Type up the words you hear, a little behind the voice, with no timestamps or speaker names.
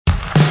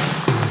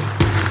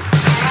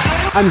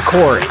I'm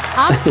Corey.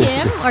 I'm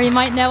Kim, or you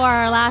might know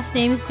our last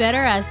names better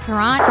as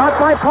Perrant. Cut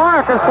by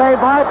Park, a save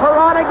by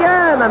Perrant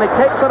again, and he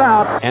kicks it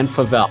out. And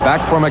Favell.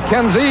 Back for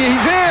McKenzie,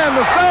 he's in,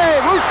 the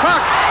save, loose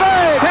puck,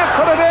 save, can't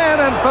put it in,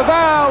 and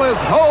Favell is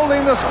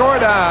holding the score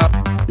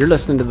down. You're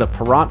listening to the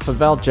Perrant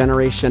Favell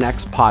Generation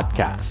X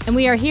podcast. And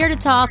we are here to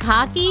talk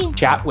hockey,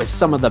 Chat with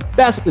some of the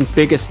best and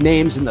biggest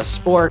names in the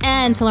sport.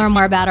 and to learn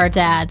more about our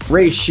dads.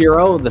 Ray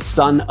Shero, the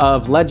son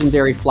of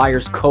legendary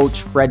Flyers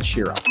coach Fred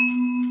Shero.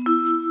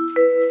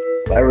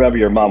 I remember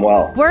your mom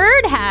well.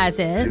 Word has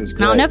it, I was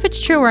don't know great. if it's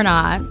true or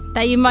not,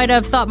 that you might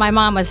have thought my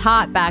mom was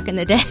hot back in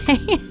the day.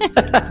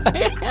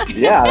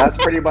 Yeah, that's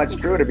pretty much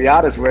true, to be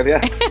honest with you.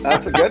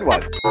 That's a good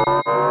one.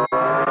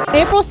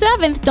 April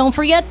 7th, don't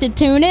forget to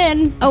tune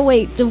in. Oh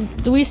wait, do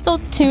we still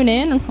tune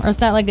in? Or is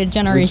that like a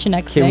Generation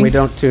X Kim, thing? we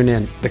don't tune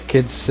in. The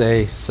kids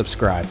say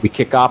subscribe. We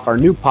kick off our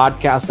new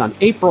podcast on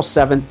April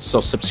 7th,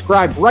 so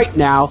subscribe right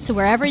now. To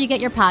wherever you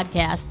get your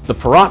podcast. The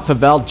Perrant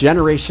Favell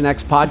Generation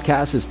X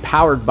podcast is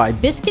powered by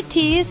Biscuit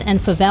Tees and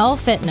Favell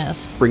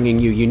Fitness. bringing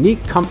you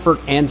unique comfort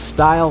and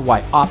style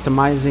while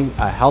optimizing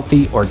a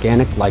healthy,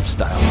 organic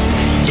lifestyle.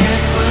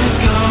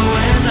 Yes, we're